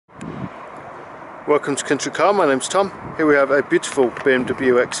Welcome to Country Car, my name's Tom. Here we have a beautiful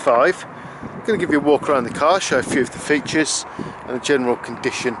BMW X5. I'm going to give you a walk around the car, show a few of the features and the general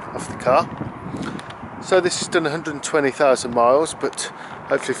condition of the car. So this has done 120,000 miles, but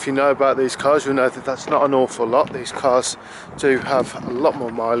hopefully if you know about these cars you'll know that that's not an awful lot. These cars do have a lot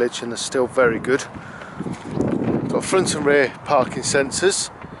more mileage and they're still very good. Got front and rear parking sensors,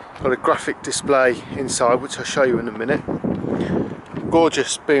 got a graphic display inside which I'll show you in a minute.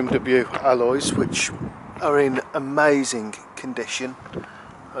 Gorgeous BMW alloys which are in amazing condition.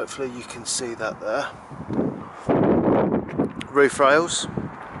 Hopefully you can see that there. Roof rails,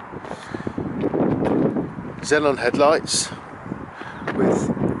 xenon headlights with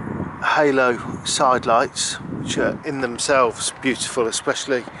halo side lights which are in themselves beautiful,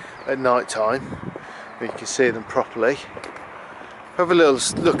 especially at night time. You can see them properly. Have a little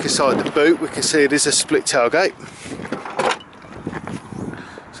look inside the boot. We can see it is a split tailgate.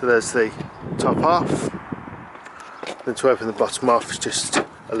 So there's the top half. Then to open the bottom half is just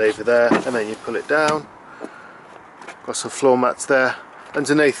a lever there, and then you pull it down. Got some floor mats there.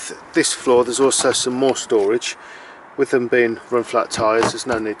 Underneath this floor there's also some more storage. With them being run flat tyres, there's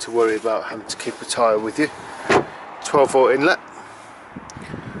no need to worry about having to keep a tyre with you. 12-volt inlet.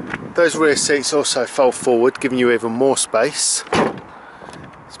 Those rear seats also fold forward, giving you even more space.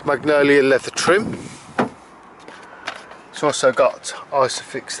 It's magnolia leather trim. It's also got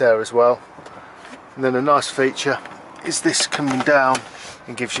Isofix there as well. And then a nice feature is this coming down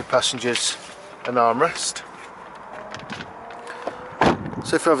and gives your passengers an armrest.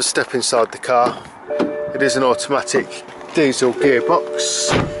 So if you have a step inside the car, it is an automatic diesel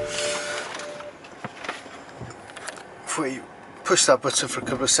gearbox. If we push that button for a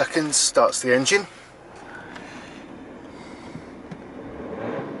couple of seconds, starts the engine.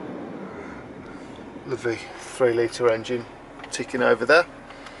 Lovely 3-litre engine ticking over there.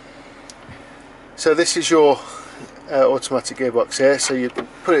 So this is your automatic gearbox here, so you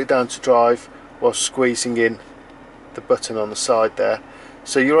put it down to drive while squeezing in the button on the side there.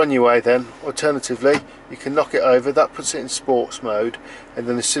 So you're on your way then. Alternatively, you can knock it over, that puts it in sports mode, and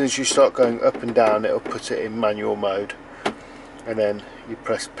then as soon as you start going up and down it'll put it in manual mode, and then you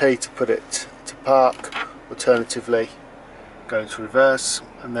press P to put it to park. Alternatively, go into reverse,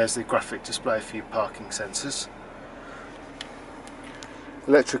 and there's the graphic display for your parking sensors.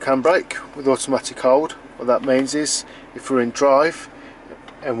 Electric handbrake with automatic hold. What that means is if we're in drive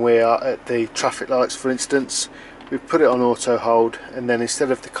and we are at the traffic lights, for instance, we put it on auto hold, and then instead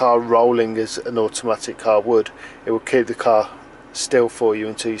of the car rolling as an automatic car would, it will keep the car still for you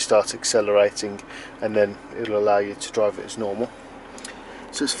until you start accelerating, and then it'll allow you to drive it as normal.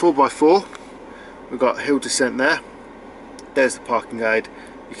 So it's 4x4. We've got hill descent there. There's the parking aid.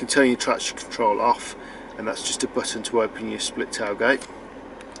 You can turn your traction control off, and that's just a button to open your split tailgate.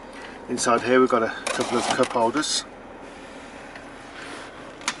 Inside here we've got a couple of cup holders.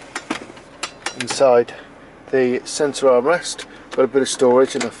 Inside the centre armrest, got a bit of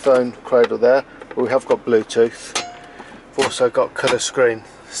storage and a phone cradle there, but we have got Bluetooth. We've also got colour screen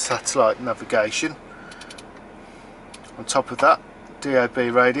satellite navigation. On top of that, DAB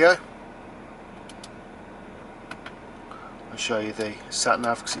radio. I'll show you the sat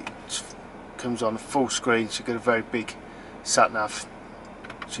nav because it comes on full screen, so you get a very big sat nav,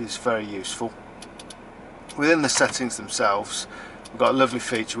 which is very useful. Within the settings themselves, we've got a lovely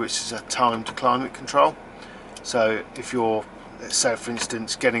feature which is a timed climate control. So if you're, let's say for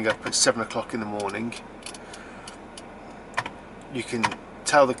instance, getting up at 7 o'clock in the morning, you can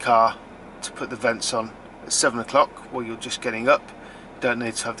tell the car to put the vents on at 7 o'clock while you're just getting up. You don't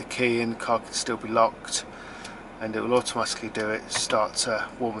need to have the key in, the car can still be locked, and it will automatically do it, start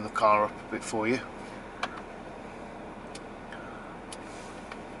warming the car up a bit for you.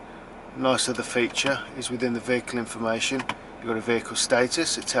 Nice other feature is within the vehicle information, you've got a vehicle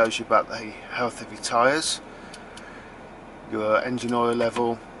status. It tells you about the health of your tyres, your engine oil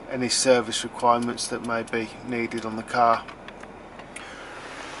level, any service requirements that may be needed on the car.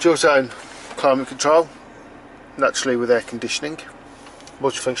 Dual zone climate control, naturally with air conditioning,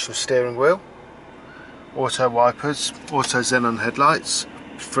 multifunctional steering wheel, auto wipers, auto xenon headlights,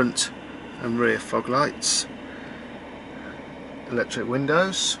 front and rear fog lights, electric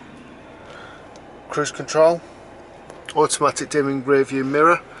windows, cruise control, automatic dimming rear view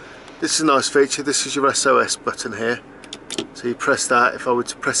mirror. This is a nice feature. This is your SOS button here, so you press that. If I were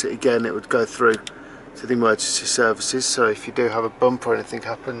to press it again it would go through to the emergency services, so if you do have a bump or anything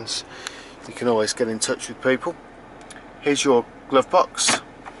happens you can always get in touch with people. Here's your glove box,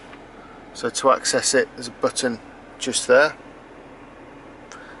 so to access it there's a button just there.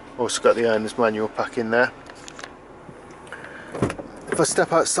 Also got the owner's manual pack in there. If I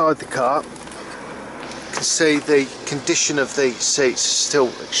step outside the car, can see the condition of the seats is still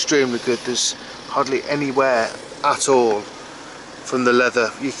extremely good. There's hardly any wear at all from the leather.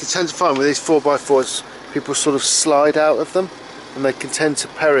 You can tend to find with these 4x4s people sort of slide out of them and they can tend to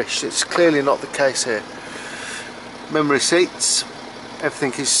perish. It's clearly not the case here. Memory seats,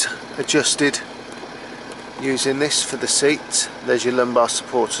 everything is adjusted using this for the seat. There's your lumbar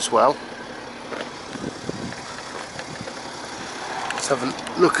support as well. Let's have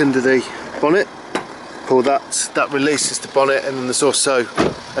a look under the bonnet. Pull that releases the bonnet, and then there's also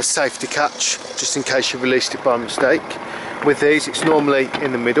a safety catch just in case you released it by mistake. With these it's normally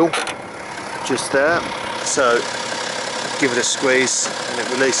in the middle, just there, so give it a squeeze and it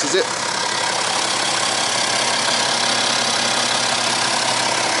releases it.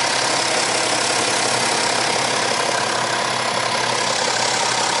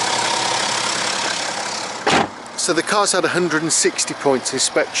 So the car's had 160 points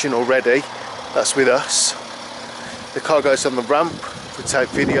inspection already. That's with us. The car goes on the ramp. We take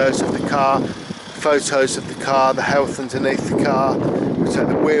videos of the car, photos of the car, the health underneath the car. We take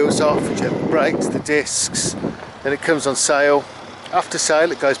the wheels off, we check the brakes, the discs. Then it comes on sale. After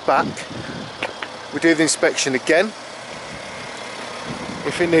sale it goes back. We do the inspection again.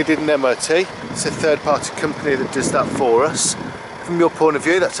 If it needed an MOT, it's a third party company that does that for us. From your point of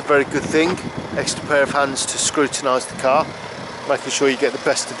view, that's a very good thing. Extra pair of hands to scrutinise the car, making sure you get the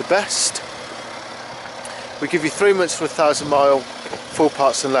best of the best. We give you 3 months for a 1,000-mile full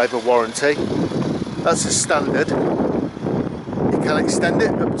parts and labour warranty. That's a standard. You can extend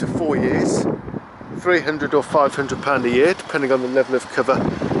it up to 4 years, £300 or £500 a year, depending on the level of cover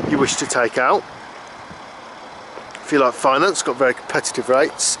you wish to take out. If you like finance, got very competitive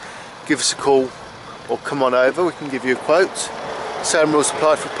rates, give us a call or come on over, we can give you a quote. Same rules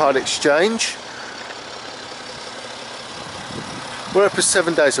apply for part exchange. We're open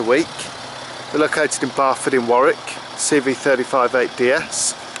 7 days a week. We're located in Barford in Warwick,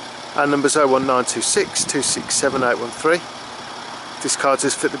 CV358DS. Our number's 01926 267 813. If this car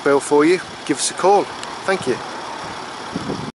does fit the bill for you, give us a call. Thank you.